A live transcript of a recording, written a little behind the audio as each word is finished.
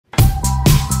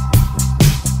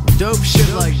Dope shit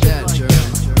like that, Jerm.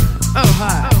 Oh,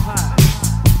 hi.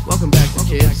 Welcome back to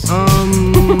kids.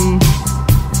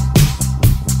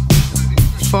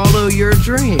 Follow your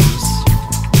dreams.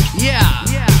 Yeah.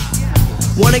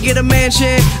 Wanna get a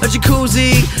mansion, a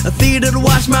jacuzzi, a theater to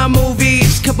watch my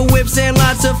movies, couple whips and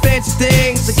lots of fancy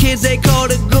things. The kids they call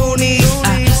the Goonies.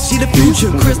 I see the future,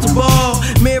 crystal ball,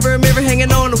 mirror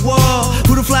hanging on the wall.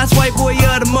 Who the flyest white boy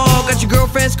of the mall? Got your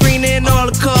girlfriend screening all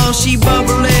the calls. She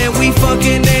bubbling, we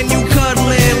fucking and you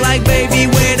cuddling. Like baby,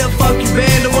 where the fuck you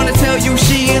been? Don't wanna tell you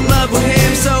she in love with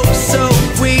him. So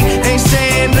we ain't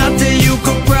saying nothing. You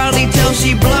could probably tell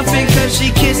she bluffing, cause she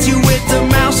kissed you with the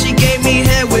mouth. She gave me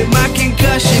head with my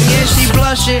concussion. Yeah, she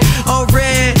blushing, all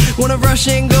red. Wanna rush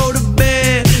and go to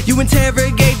bed. You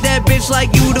interrogate that bitch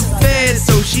like you the Fed.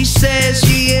 So she says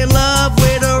she in love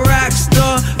with a rock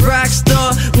star.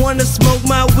 Wanna smoke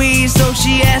my weed, so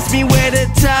she asked me where the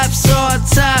tops are.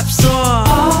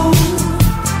 Oh,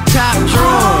 top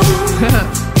drawer.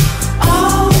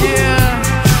 Yeah.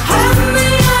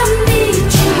 Honey, I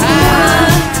need you.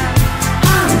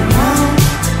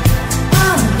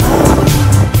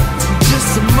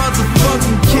 Just a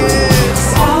motherfucking kiss.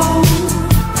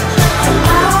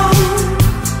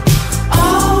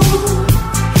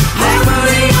 Make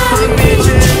money, fuck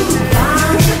bitches.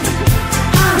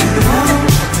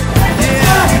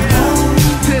 Yeah,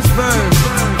 Pittsburgh.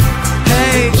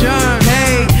 Hey, John,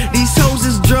 hey, these hoes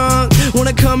is drunk.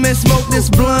 Wanna come and smoke this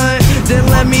blunt? Then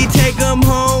let me take them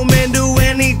home and do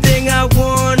anything I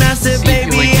want. I said,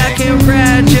 baby, I can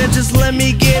ride ya. Just let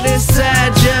me get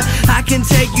inside ya. I can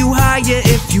take you higher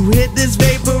if you hit this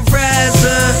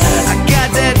vaporizer. I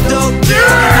got that dope,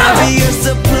 yeah. I'll be a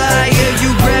supplier.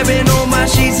 You grabbing on my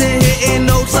sheets and hitting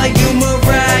notes like you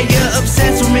Mariah.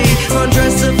 Obsessed with me,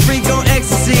 undress a freak on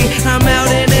ecstasy. I'm out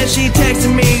and then she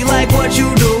texting me like, what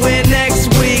you doing next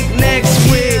week?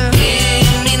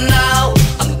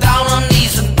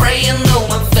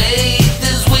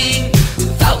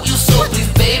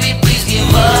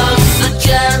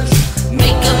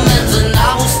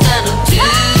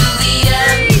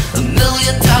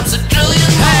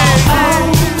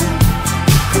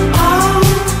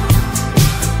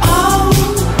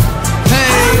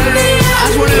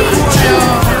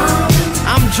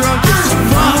 Drunk as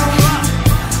fuck,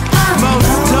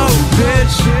 most dope,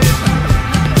 bitch.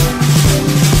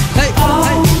 Hey,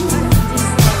 hey.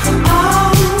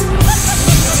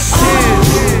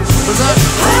 What's up?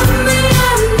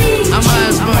 I'm high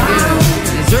as fuck, yeah.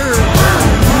 Dessert.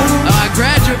 Oh, I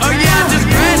graduated. Oh yeah, I just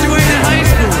graduated high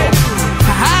school.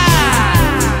 Ha-ha.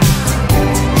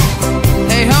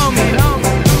 Hey, homie.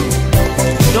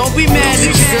 Don't be mad that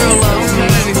your girl loves me.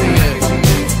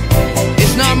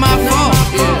 It's not my fault.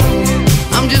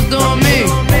 I'm just doing me.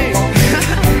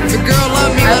 If the girl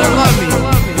love me, let her love me.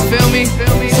 You feel me?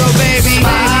 So baby,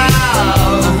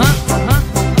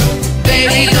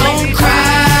 baby, don't cry.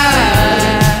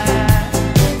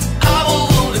 I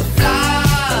wanna fly.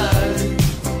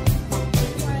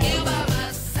 You by my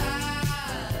side.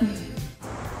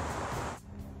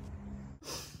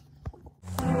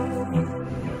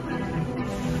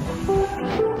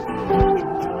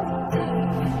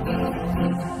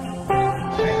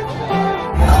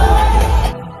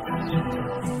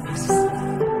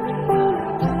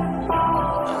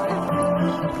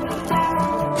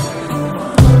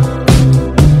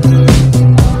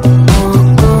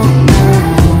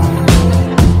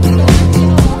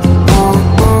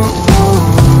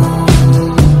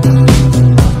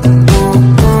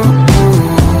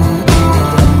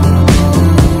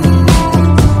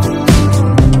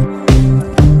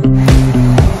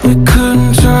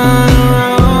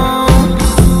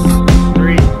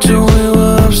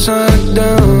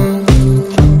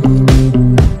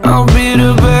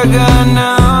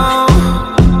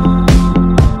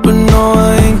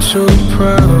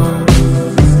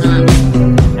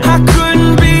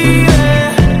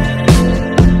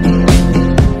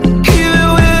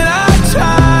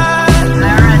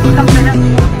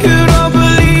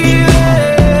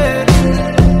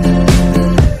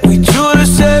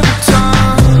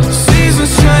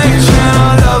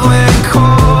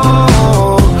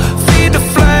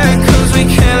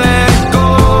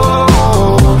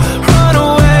 Run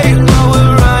away.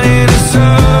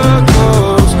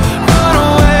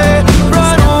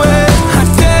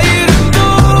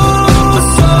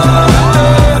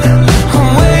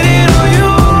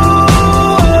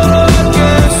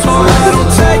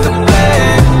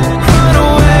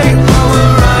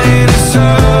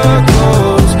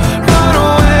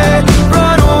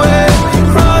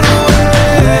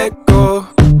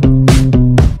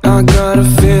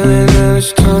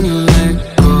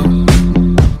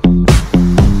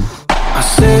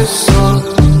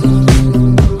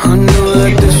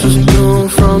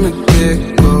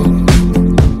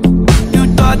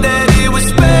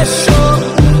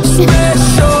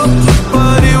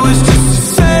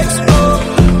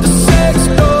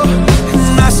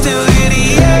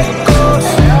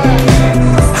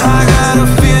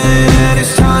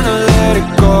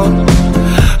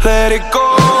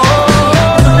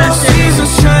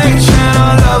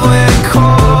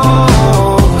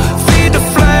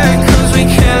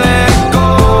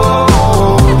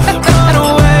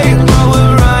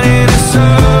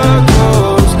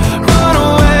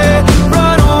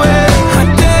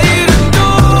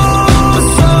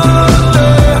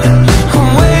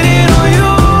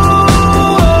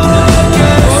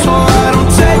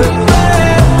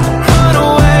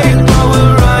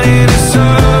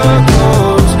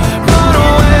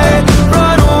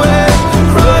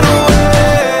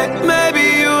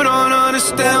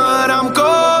 what I'm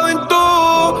going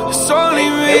through. It's only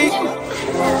me.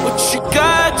 What you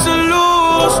got to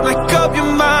lose? Make up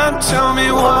your mind. Tell me,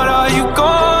 what are you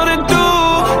gonna do?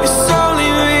 It's only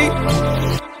me.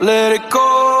 Let it go.